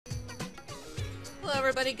Hello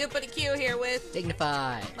everybody, Good Buddy Q here with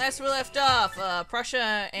Dignified. Last we left off,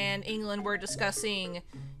 Prussia and England were discussing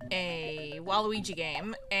a Waluigi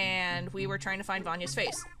game, and we were trying to find Vanya's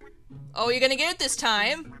face. Oh, you're gonna get it this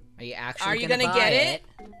time? Are you actually Are you gonna buy get it?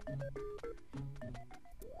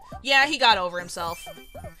 Yeah, he got over himself.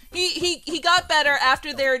 He got better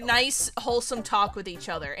after their nice, wholesome talk with each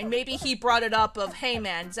other, and maybe he brought it up of, hey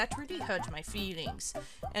man, that really hurt my feelings.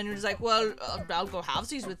 And he was like, well, I'll go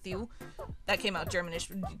halvesies with you. That came out Germanish,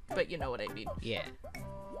 but you know what I mean. Yeah.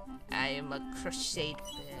 I am a crochet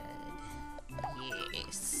bird.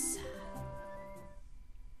 Yes.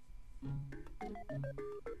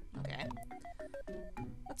 Okay.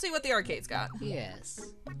 Let's see what the arcade's got.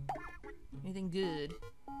 Yes. Anything good?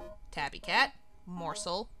 Tabby Cat,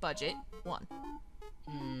 Morsel, Budget, 1.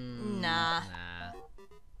 Nah.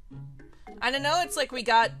 I don't know, it's like we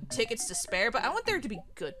got tickets to spare, but I want there to be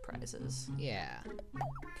good prizes. Yeah.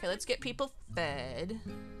 Okay, let's get people fed.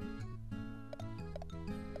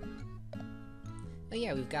 Oh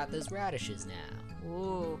yeah, we've got those radishes now.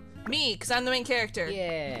 Ooh. Me, because I'm the main character.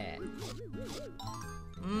 Yeah.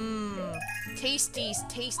 Mmm. Tasty,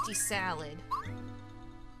 tasty salad.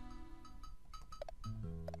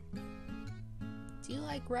 Do you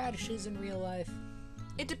like radishes in real life?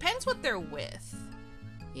 It depends what they're with.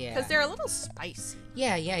 Yeah. Because they're a little spicy.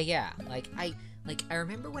 Yeah. Like I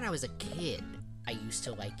remember when I was a kid, I used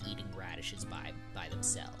to like eating radishes by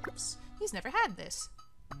themselves. He's never had this.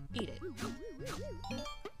 Eat it.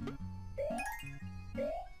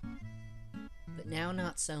 But now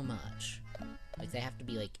not so much. Like they have to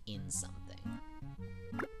be like in something.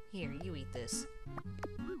 Here, you eat this.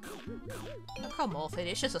 Oh, come off it,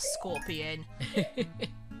 it's just a scorpion.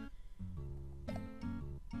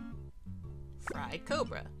 Fried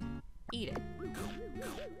cobra. Eat it.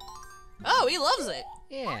 Oh, he loves it!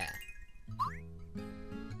 Yeah.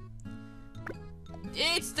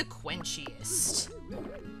 It's the quenchiest.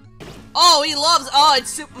 Oh, he loves. Oh, it's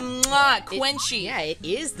super quenchy. Yeah, it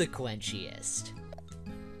is the quenchiest.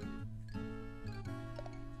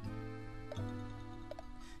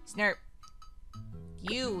 Snurp.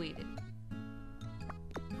 You eat it.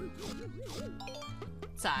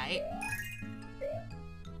 Sigh.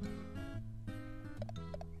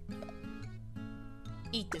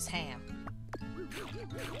 Eat this ham.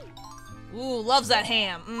 Ooh, loves that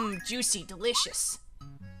ham. Mmm, juicy, delicious.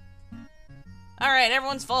 Alright,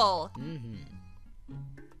 everyone's full.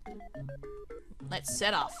 Let's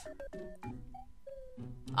set off.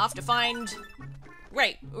 Off to find...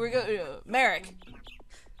 Right, we're Merrick.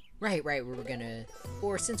 Right, we're gonna...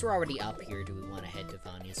 Or since we're already up here, do we want to head to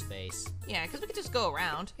Vanya's face? Yeah, because we could just go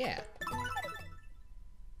around. Yeah.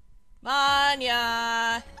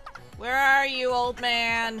 Vanya! Where are you, old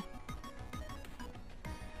man?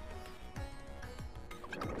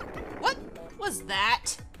 What was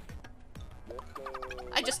that?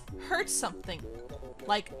 I just heard something.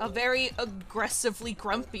 Like a very aggressively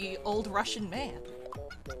grumpy old Russian man.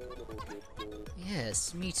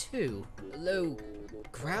 Yes, me too. A low,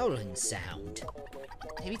 growling sound.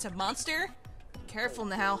 Maybe it's a monster? Careful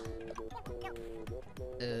now.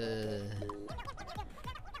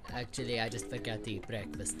 Actually, I just forgot to eat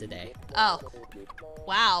breakfast today. Oh.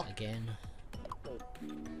 Wow. Again.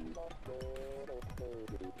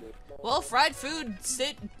 Well, fried food,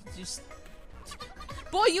 just...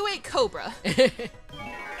 Boy, you ate cobra.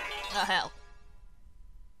 Oh, hell.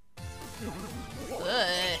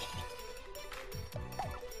 Ugh.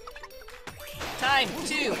 Time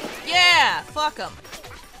to... Yeah! Fuck 'em.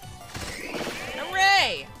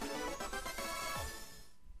 Hooray!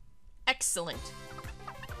 Excellent.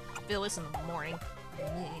 Feel this in the morning.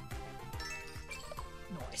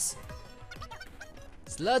 Noise.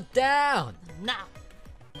 Slow down! Now.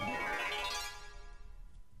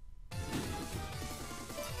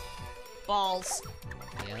 Balls.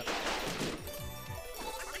 Yep.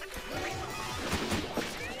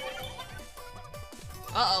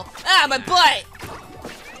 Uh-oh. Ah, my butt!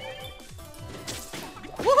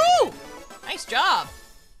 Woohoo! Nice job.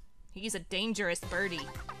 He's a dangerous birdie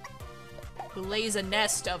who lays a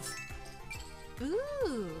nest of...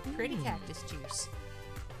 Ooh, pretty cactus juice.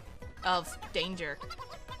 Of danger.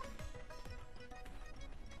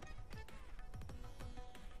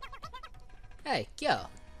 Hey, yo.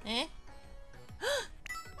 Eh?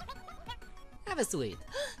 Have a sweet.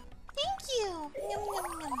 Thank you! Yum,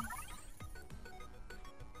 yum, yum.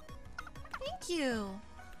 Thank you!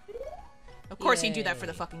 Of course he'd do that for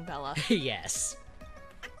the fucking Bella. Yes.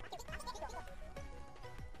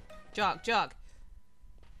 Jog, jog.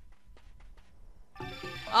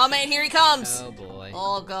 Oh man, here he comes! Oh boy.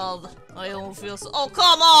 Oh god, I don't feel so- Oh,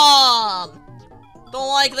 come on! Don't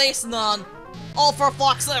like this none. Oh, for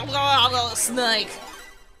fuck's sake, snake.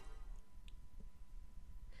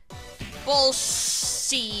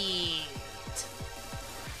 Bullshit.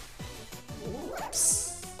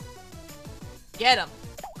 Oops. Get him.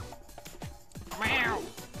 Meow.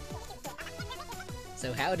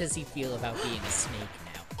 So how does he feel about being a snake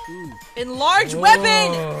now? Ooh. Enlarge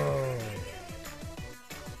weapon!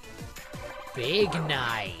 Big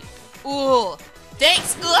knife. Ooh.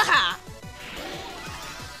 Thanks. Ugh.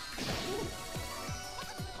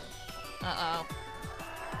 Uh-oh.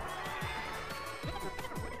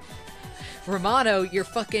 Romano, your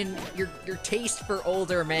taste for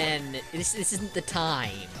older men, this isn't the time.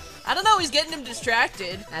 I don't know, he's getting him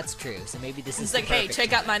distracted. That's true, so maybe this is He's the like, hey, perfect check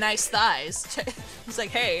time. out my nice thighs. He's like,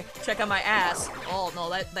 hey, check out my ass. Oh, no,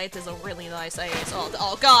 that is a really nice ass.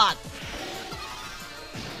 Oh, God.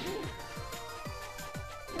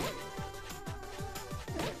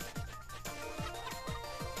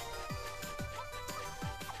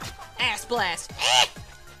 Ass blast. Eh!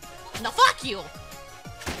 No, fuck you.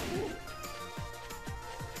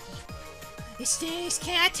 It's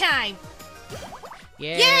cat time.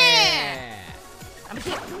 Yeah! Yeah! I'm a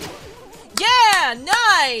kid. Yeah,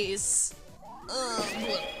 nice.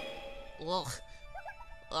 Ugh. Ugh.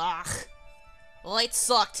 Ugh. Well, it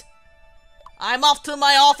sucked. I'm off to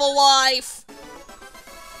my awful life.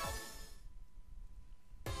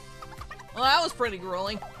 Well, that was pretty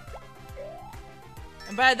grueling.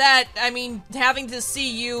 And by that, I mean having to see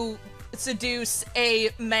you seduce a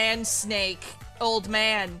man snake, old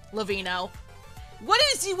man, Lavino. What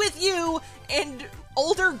is it with you and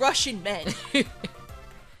older Russian men?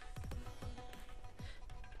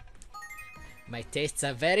 My tastes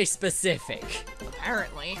are very specific.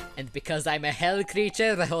 Apparently. And because I'm a hell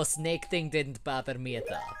creature, the whole snake thing didn't bother me at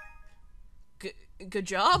all. Good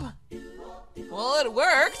job. Well, it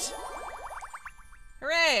worked.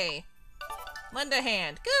 Hooray. Lend a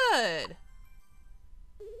hand. Good.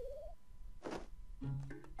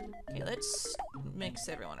 Okay, let's mix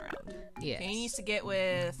everyone around. Yes. Okay, he needs to get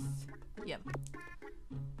with Yim.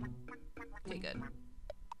 Okay, good.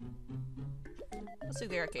 Let's do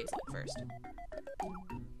the arcades like first.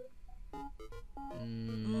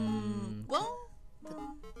 Well,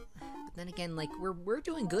 But then again, like, we're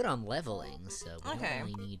doing good on leveling, so we Okay.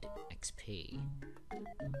 don't really need XP.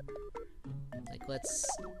 Like, let's...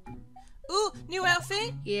 ooh, new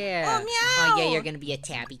outfit. Yeah. Oh, meow. Oh, yeah, you're gonna be a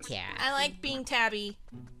tabby cat. I like being tabby.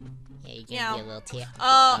 Yeah, you're Meow. gonna be a little tab.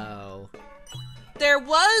 Oh. Oh. There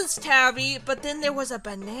was tabby, but then there was a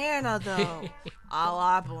banana though. I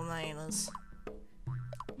like bananas.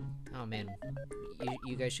 Oh, man.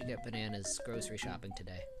 You guys should get bananas grocery shopping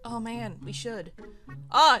today. Oh man, we should.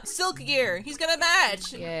 Ah, Silk Gear. He's gonna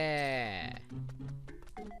match. Yeah.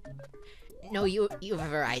 No, you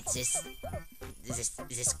have right.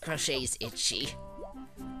 This crochet is itchy.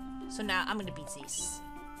 So now I'm gonna beat this.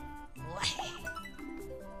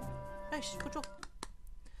 Nice, control.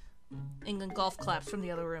 England golf claps from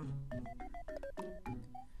the other room.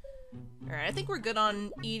 Alright, I think we're good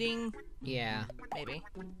on eating, Yeah, maybe.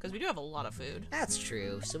 Because we do have a lot of food. that's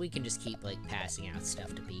true. So we can just keep, like, passing out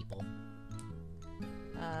stuff to people.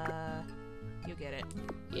 You get it.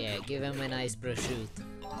 Yeah, give him a nice prosciutto.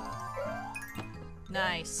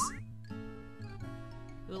 Nice.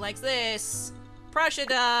 Who likes this? Prussia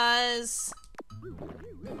does!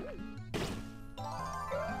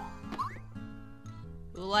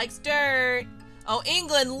 Who likes dirt? Oh,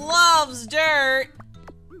 England loves dirt!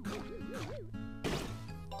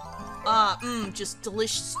 Just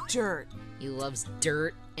delicious dirt. He loves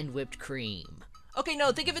dirt and whipped cream. Okay,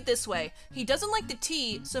 no, think of it this way. He doesn't like the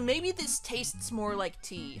tea, so maybe this tastes more like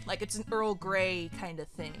tea. Like it's an Earl Grey kind of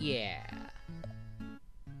thing. Yeah.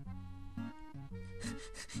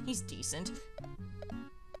 He's decent.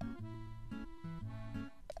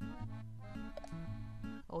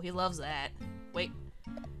 Oh, he loves that. Wait.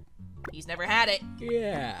 He's never had it.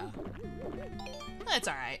 Yeah. That's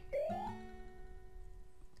alright.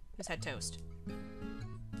 Who's had toast?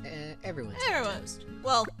 Everyone's Everyone's. toast.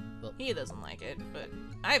 Well, Well- he doesn't like it, but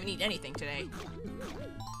I haven't eaten anything today.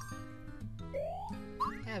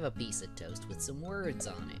 Have a piece of toast with some words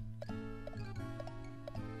on it.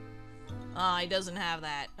 Ah, he doesn't have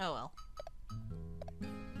that. Oh well.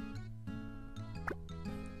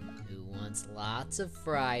 Who wants lots of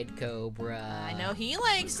fried cobra? I know he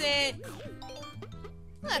likes it.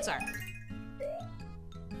 That's alright.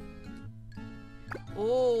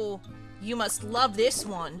 Oh, you must love this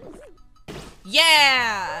one.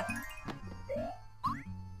 Yeah!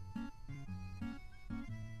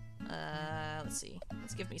 Let's see.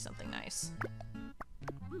 Let's give me something nice.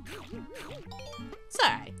 It's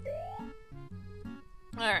alright.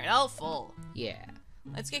 Alright, all full. Yeah.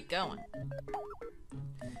 Let's get going.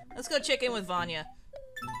 Let's go check in with Vanya.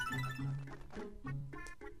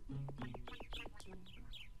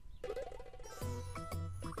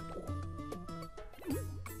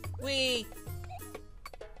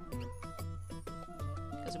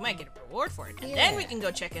 Because we might get a reward for it. And then we can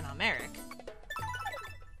go check in on Merrick.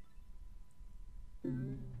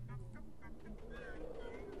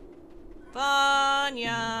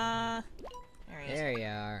 Vanya! There he is. There you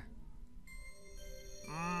are.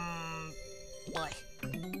 Boy.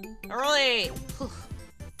 Early! Whew.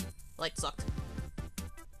 Light sucked.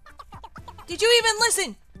 Did you even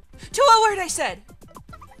listen to a word I said?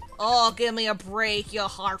 Oh, give me a break, you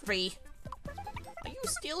harpy. Are you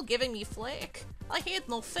still giving me flack? I had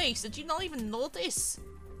no face. Did you not even notice?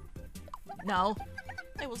 No.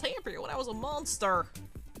 I was happy when I was a monster.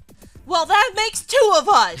 Well, that makes two of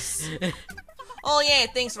us! Oh yeah,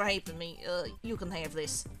 thanks for hyping me. You can have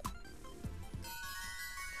this.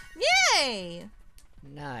 Yay!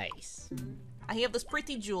 Nice. I have this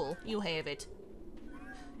pretty jewel. You have it.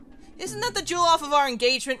 Isn't that the jewel off of our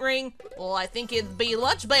engagement ring? Well, I think it'd be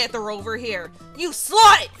much better over here. You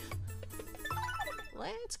slut!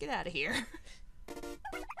 Let's get out of here.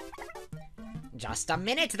 Just a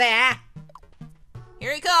minute there.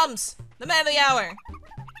 Here he comes! The man of the hour!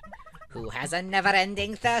 Who has a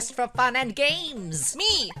never-ending thirst for fun and games?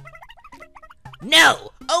 Me!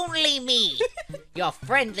 No! Only me! Your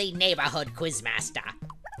friendly neighborhood quizmaster.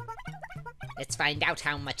 Let's find out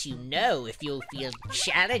how much you know if you feel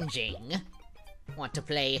challenging. Want to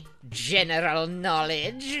play general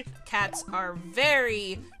knowledge? Cats are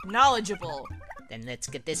very knowledgeable. Then let's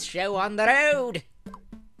get this show on the road.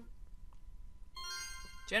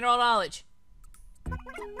 General knowledge.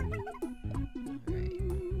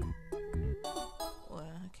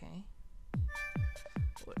 Well, okay.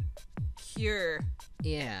 What? Cure.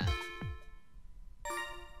 Yeah.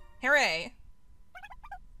 Hooray!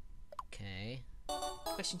 Okay.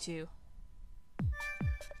 Question 2.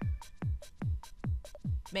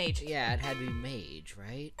 Mage. Yeah, it had to be mage,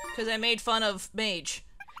 right? Because I made fun of mage.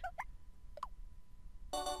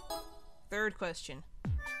 Third question.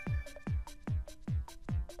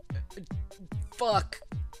 Fuck.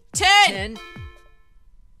 10!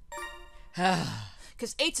 10?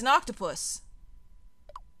 Because 8's an octopus.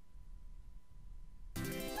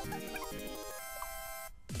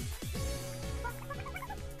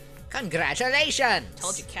 Congratulations!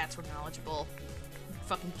 Told you cats were knowledgeable.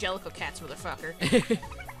 Fucking Jellicle cats, motherfucker.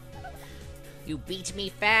 You beat me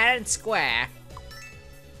fair and square.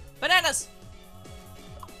 Bananas!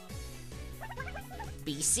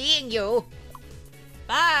 Be seeing you.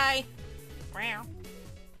 Bye! Meow.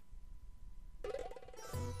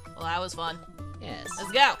 Well, that was fun. Yes.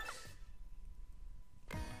 Let's go!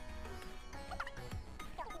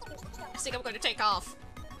 I think I'm going to take off.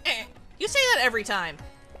 You say that every time.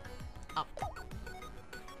 Up.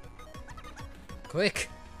 Quick.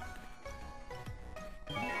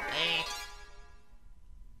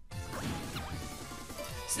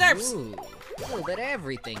 Snurps! Ooh, a little bit of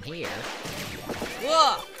everything here.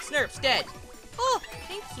 Whoa! Snurp's dead. Oh,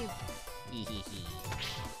 thank you.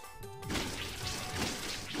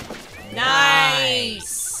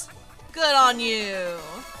 Nice! Good on you.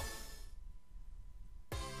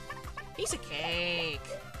 Piece of cake.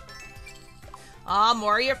 Ah,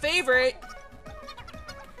 more of your favorite.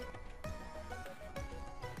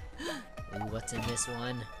 Ooh, what's in this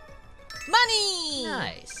one? Money!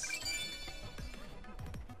 Nice.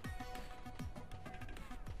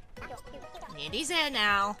 Andy's in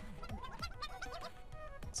now.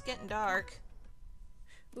 It's getting dark.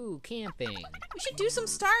 Ooh, camping. We should do some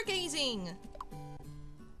stargazing.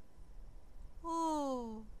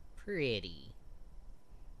 Oh. Pretty.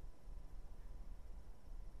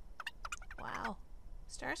 Wow.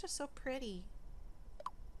 Stars are so pretty.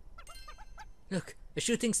 Look, a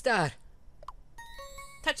shooting star.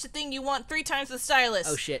 Touch the thing you want 3 times the stylus.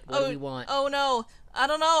 Oh shit, what do we want? Oh no. I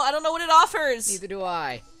don't know. I don't know what it offers. Neither do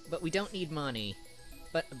I. But we don't need money.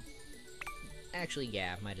 But, actually,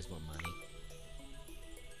 yeah, might as well money.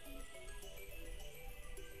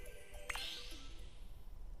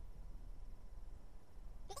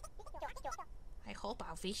 I hope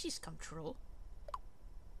our wishes come true.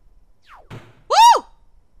 Woo!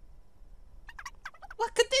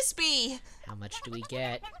 What could this be? How much do we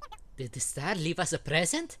get? Did the star leave us a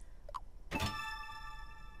present?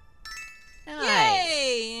 Nice.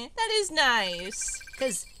 Yay! That is nice.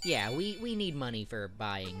 Because, yeah, we need money for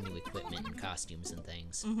buying new equipment and costumes and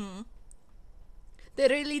things. Mm-hmm. They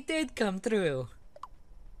really did come true.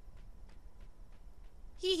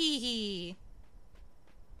 Hee hee hee.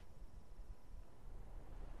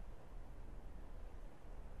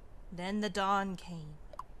 Then the dawn came.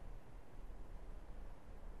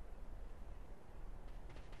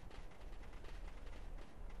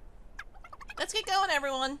 Let's get going,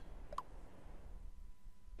 everyone.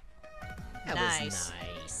 That Nice. was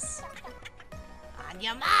nice. On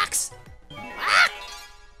your marks. Ah!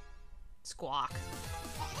 Squawk.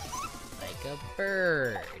 Like a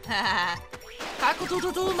bird. Haha.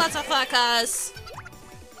 Cock-a-doodle-doo, motherfuckers.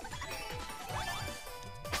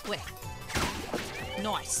 Wait.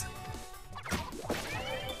 Nice.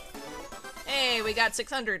 Hey, we got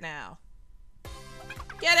 600 now.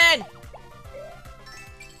 Get in!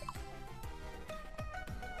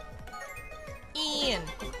 Ian.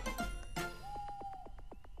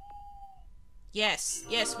 Yes,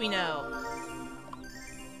 yes, we know.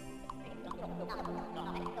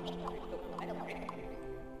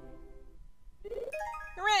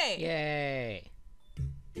 Hooray! Yay.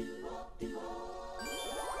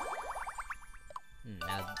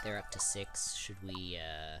 Now they're up to 6. Should we,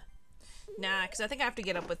 Nah, because I think I have to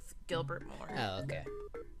get up with Gilbert more. Oh, okay.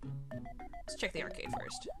 Let's check the arcade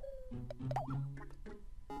first.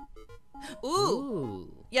 Ooh!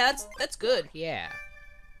 Ooh. Yeah, that's good. Yeah.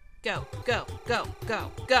 Go, go, go,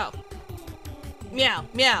 go, go. Meow,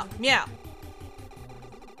 meow, meow.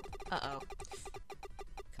 Uh-oh.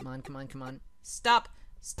 Come on, come on, come on. Stop.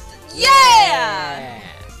 Yeah!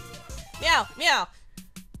 Meow, meow.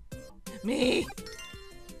 Me.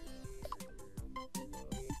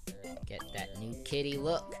 Get that new kitty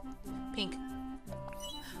look. Pink.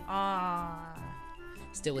 Ah.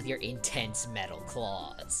 Still with your intense metal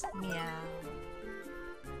claws. Meow.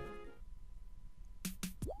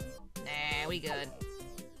 Nah, we good.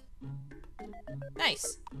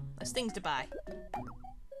 Nice. Less things to buy.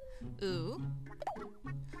 Ooh.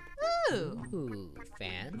 Ooh. Ooh,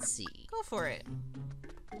 fancy. Go for it.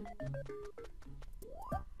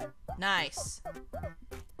 Nice.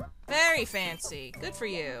 Very fancy. Good for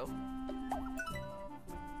you.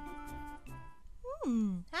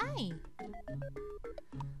 Hi.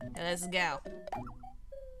 Let's go.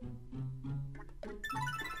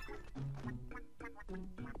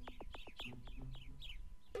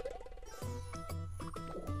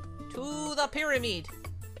 To the pyramid.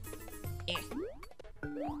 Eh.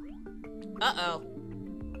 Uh-oh.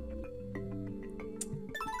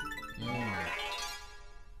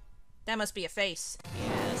 That must be a face.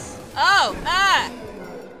 Yes. Oh! Ah!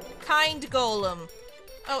 Kind golem.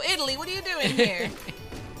 Oh, Italy, what are you doing here?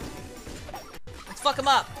 Let's fuck him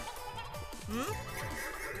up. Hmm?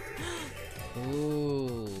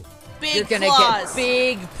 Ooh. Big You're gonna claws. get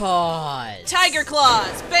big paws. Tiger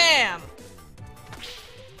claws. Bam!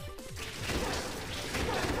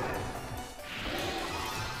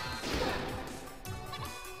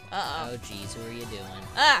 Uh-oh. Oh, jeez, who are you doing?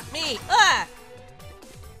 Ah! Me! Ah!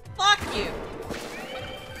 Fuck you!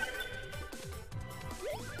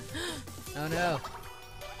 Oh no.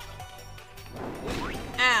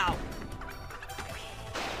 Ow!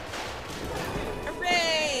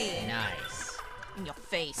 Hooray! Nice. In your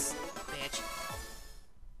face, bitch.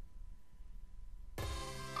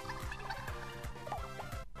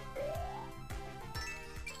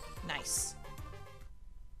 Nice.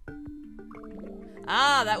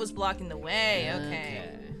 Ah, that was blocking the way. Okay.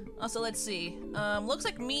 Also, let's see. Looks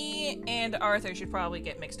like me and Arthur should probably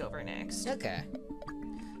get mixed over next. Okay.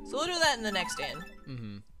 So we'll do that in the next inn.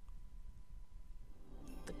 Mm-hmm.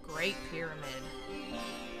 The Great Pyramid.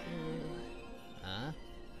 Huh?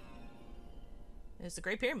 It's the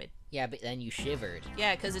Great Pyramid. Yeah, but then you shivered.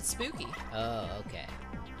 Yeah, because it's spooky. Oh, okay.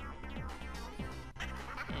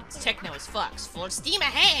 And it's techno as fuck. Full steam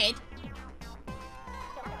ahead!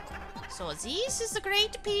 So this is the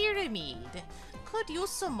Great Pyramid. Could use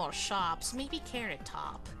some more shops, maybe Carrot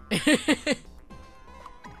Top.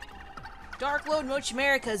 Dark Lord Much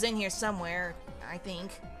America's in here somewhere, I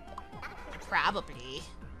think. Probably.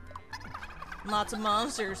 Lots of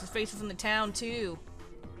monsters, faces from the town too.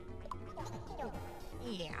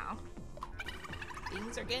 Yeah.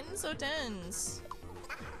 Things are getting so tense.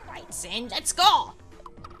 Right, Sin, let's go!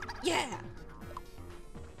 Yeah!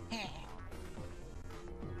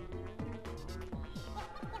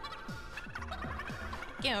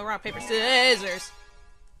 Game of rock, paper, scissors.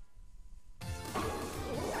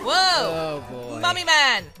 Whoa! Oh boy. Mummy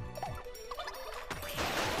Man!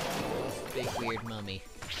 Big weird mummy.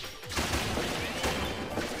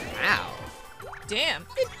 Wow. Damn,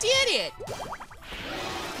 it did it!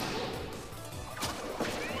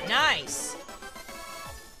 Nice.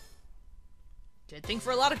 Good thing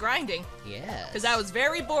for a lot of grinding. Yes. Because I was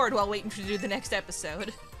very bored while waiting to do the next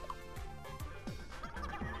episode.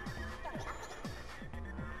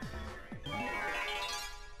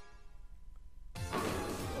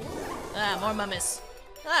 Ah, more mummies.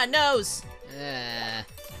 Ah, nose.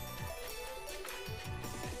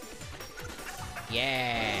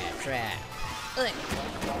 Yeah, trap. Ugh.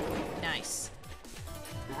 Nice.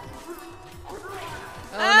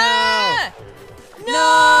 Oh Ah!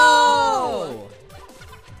 no!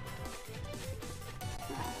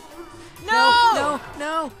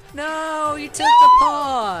 No! No! You took the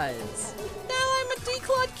paws! Now I'm a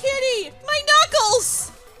declawed kitty! My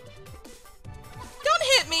knuckles! Don't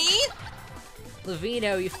hit me!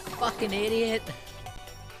 Lavino, you fucking idiot.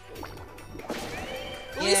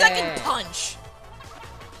 At least I can punch.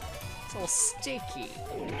 It's all sticky.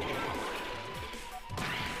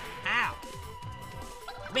 Ow.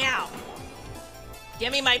 Meow.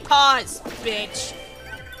 Give me my paws, bitch.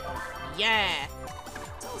 Yeah.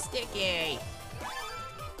 It's all sticky.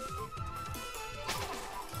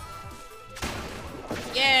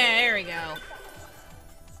 Yeah, there we go.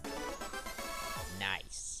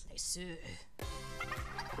 Nice. Nice.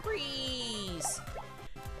 Breeze.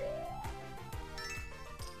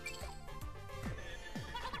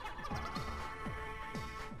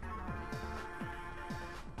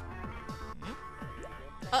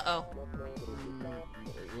 Uh-oh.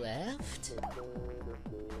 Left?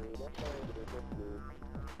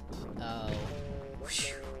 Oh.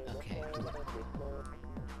 Okay.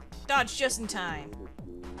 Dodge just in time.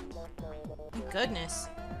 Thank goodness.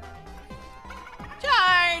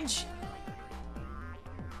 Charge!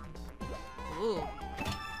 Ooh.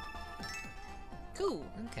 Cool.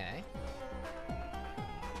 Okay.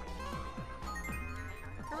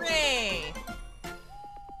 Hooray!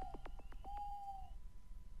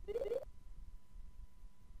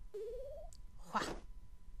 Wah.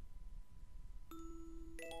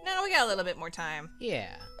 Now we got a little bit more time.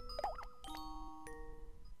 Yeah.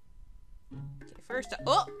 Okay, first,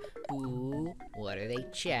 oh! Ooh, what are they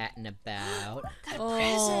chatting about? Got a Oh,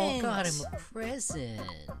 present! got him a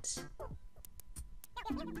present.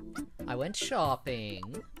 I went shopping.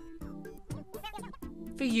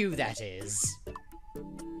 For you, that is.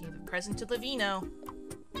 Gave a present to Lavino.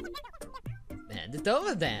 Hand it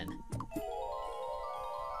over then.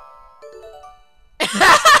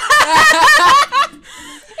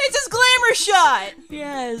 It's his glamour shot!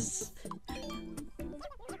 Yes.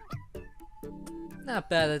 Not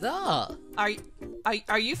bad at all. Are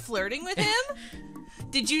you flirting with him?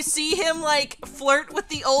 Did you see him, like, flirt with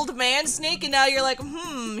the old man snake and now you're like,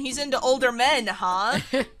 he's into older men, huh?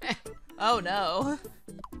 Oh no.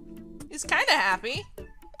 He's kinda happy.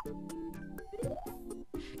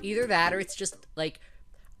 Either that or it's just, like,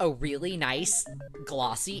 a really nice,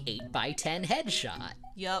 glossy 8x10 headshot.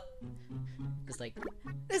 Yup. It's like,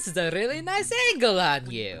 this is a really nice angle on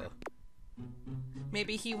you.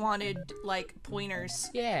 Maybe he wanted, like, pointers.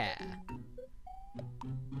 Yeah.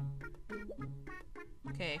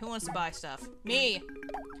 Okay, who wants to buy stuff? Me!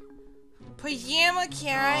 Pajama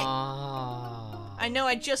cat! Aww. I know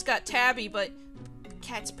I just got Tabby, but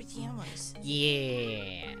cat's pajamas.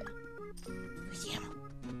 Yeah. Pajama.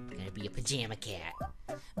 Gonna be a pajama cat.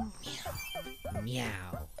 Meow.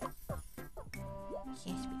 Meow.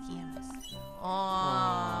 Cat's pajamas.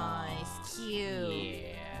 Aww, it's cute.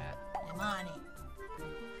 Yeah. I'm on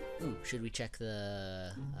it. Ooh, should we check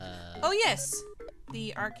the, Oh yes!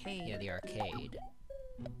 The arcade. yeah, the arcade.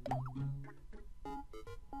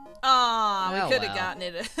 Aw, we Oh, could have well. gotten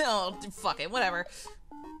it. Oh, fuck it, whatever.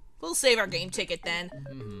 We'll save our game ticket then.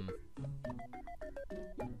 Mm-hmm.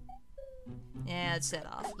 Yeah, let's set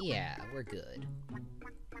off. Yeah, we're good.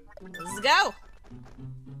 Let's go!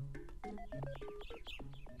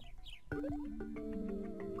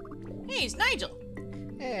 Hey, it's Nigel!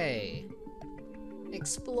 Hey.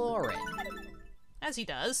 Exploring. As he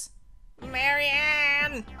does.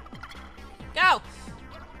 Marianne! Go!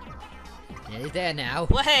 Nearly there now.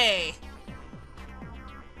 Well, hey!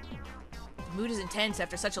 The mood is intense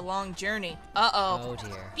after such a long journey. Uh-oh. Oh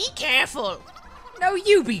dear. Be careful! No,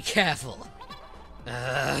 you be careful!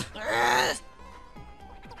 Ugh.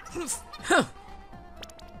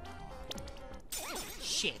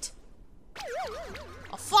 Shit.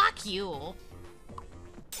 Oh, fuck you.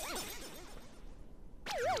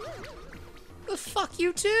 Well, fuck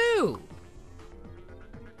you too!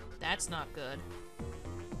 That's not good.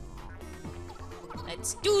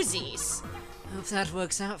 Let's do this. Hope that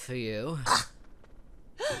works out for you.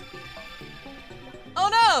 Oh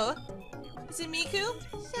no! Is it Miku?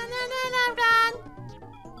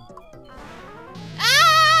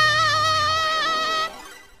 Ah!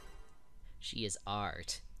 She is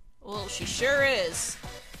art. Well, she sure is.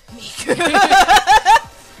 Miku.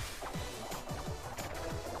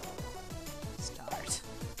 Start.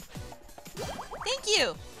 Thank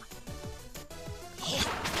you.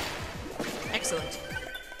 Excellent.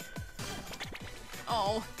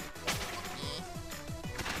 Oh.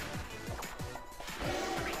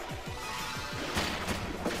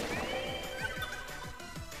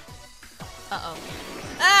 Uh-oh.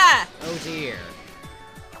 Ah! Oh dear.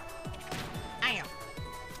 I am.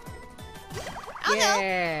 Oh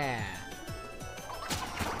Yeah.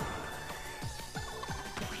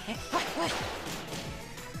 no. What?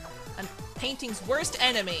 I'm painting's worst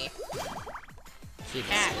enemy.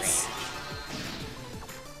 Cats.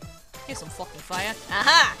 Here's some fucking fire.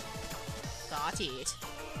 Aha! Got it.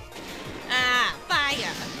 Ah,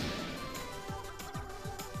 fire!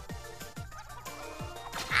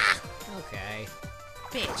 Ah! Okay.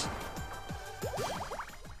 Bitch.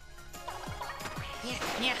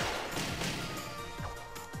 Yeah.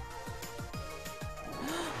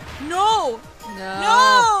 No! No.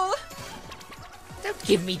 No! Don't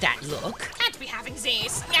give me that look. Can't be having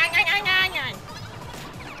this.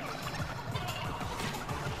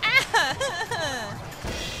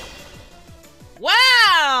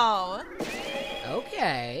 Wow!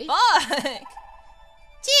 Okay. Fuck!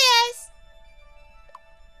 Cheers!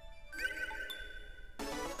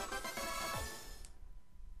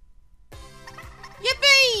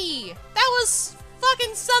 Yippee! That was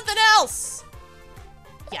fucking something else!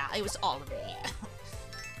 Yeah, it was all of me.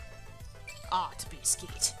 Art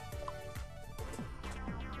biscuit.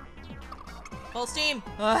 Full steam!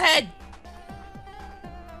 Ahead!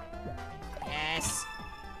 Yes.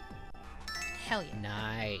 Hell yeah.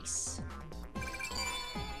 Nice.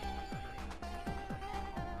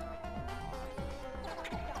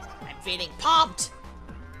 I'm feeling pumped!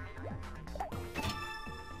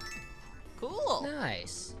 Cool.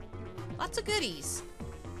 Nice. Lots of goodies.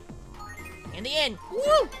 In the end.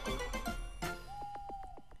 Woo!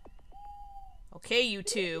 Okay, you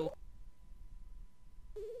two.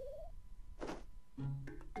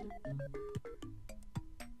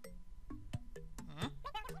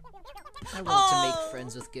 I want to make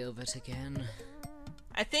friends with Gilbert again.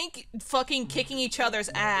 I think fucking kicking each other's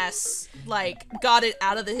ass, like, got it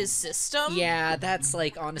out of his system. Yeah, that's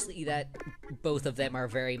like honestly that both of them are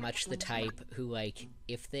very much the type who like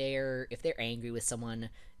if they're angry with someone,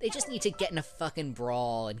 they just need to get in a fucking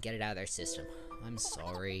brawl and get it out of their system. I'm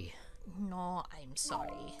sorry. No, I'm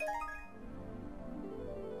sorry.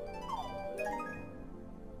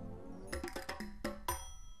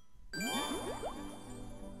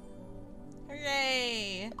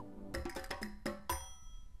 Hooray!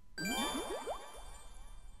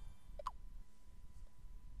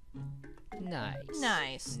 Nice.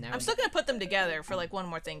 Nice. Now I'm still gonna put them together for like one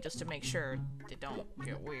more thing just to make sure they don't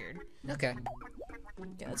get weird. Okay.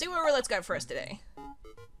 Okay, let's see what roulette's got for us today.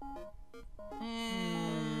 Nah.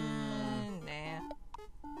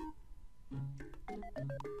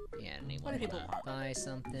 Yeah, What do anyone people wanna want? buy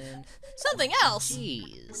something? Something else!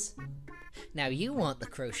 Jeez. Now you want the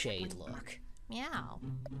crocheted look. Meow.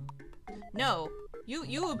 No,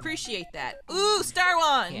 you appreciate that. Ooh, Star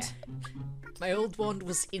Wand! Yeah. My old wand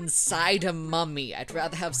was inside a mummy. I'd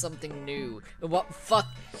rather have something new. What fuck?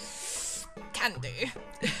 Candy.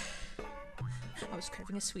 I was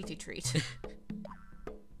craving a sweetie treat.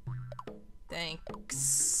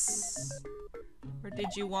 Thanks. Or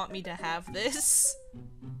did you want me to have this?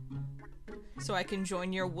 So I can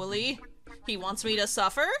join your Wooly? He wants me to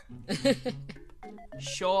suffer?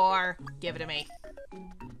 Sure. Give it to me.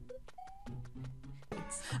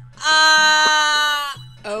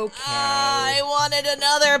 Okay. I wanted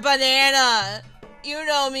another banana. You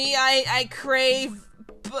know me, I crave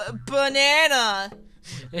banana.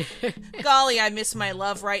 Golly, I miss my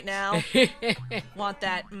love right now. Want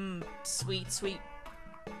that, sweet, sweet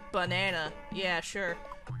banana. Yeah, sure.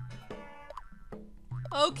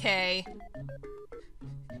 Okay.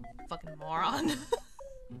 Fucking moron.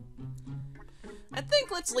 I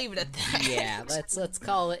think let's leave it at that. Yeah, let's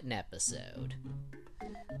call it an episode.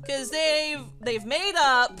 Cause they've made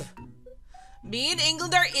up. Me and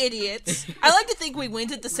England are idiots. I like to think we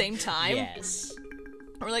went at the same time. Yes.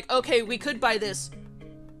 We're like, okay, we could buy this.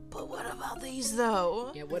 But what about these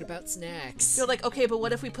though? Yeah, what about snacks? You're like, okay, but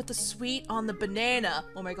what if we put the sweet on the banana?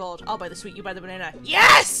 Oh my god, I'll buy the sweet, you buy the banana.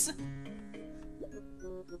 Yes!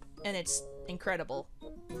 And it's incredible.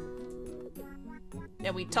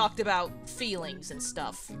 And we talked about feelings and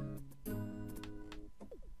stuff.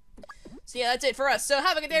 So yeah, that's it for us. So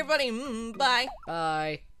have a good day, everybody. Bye.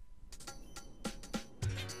 Bye.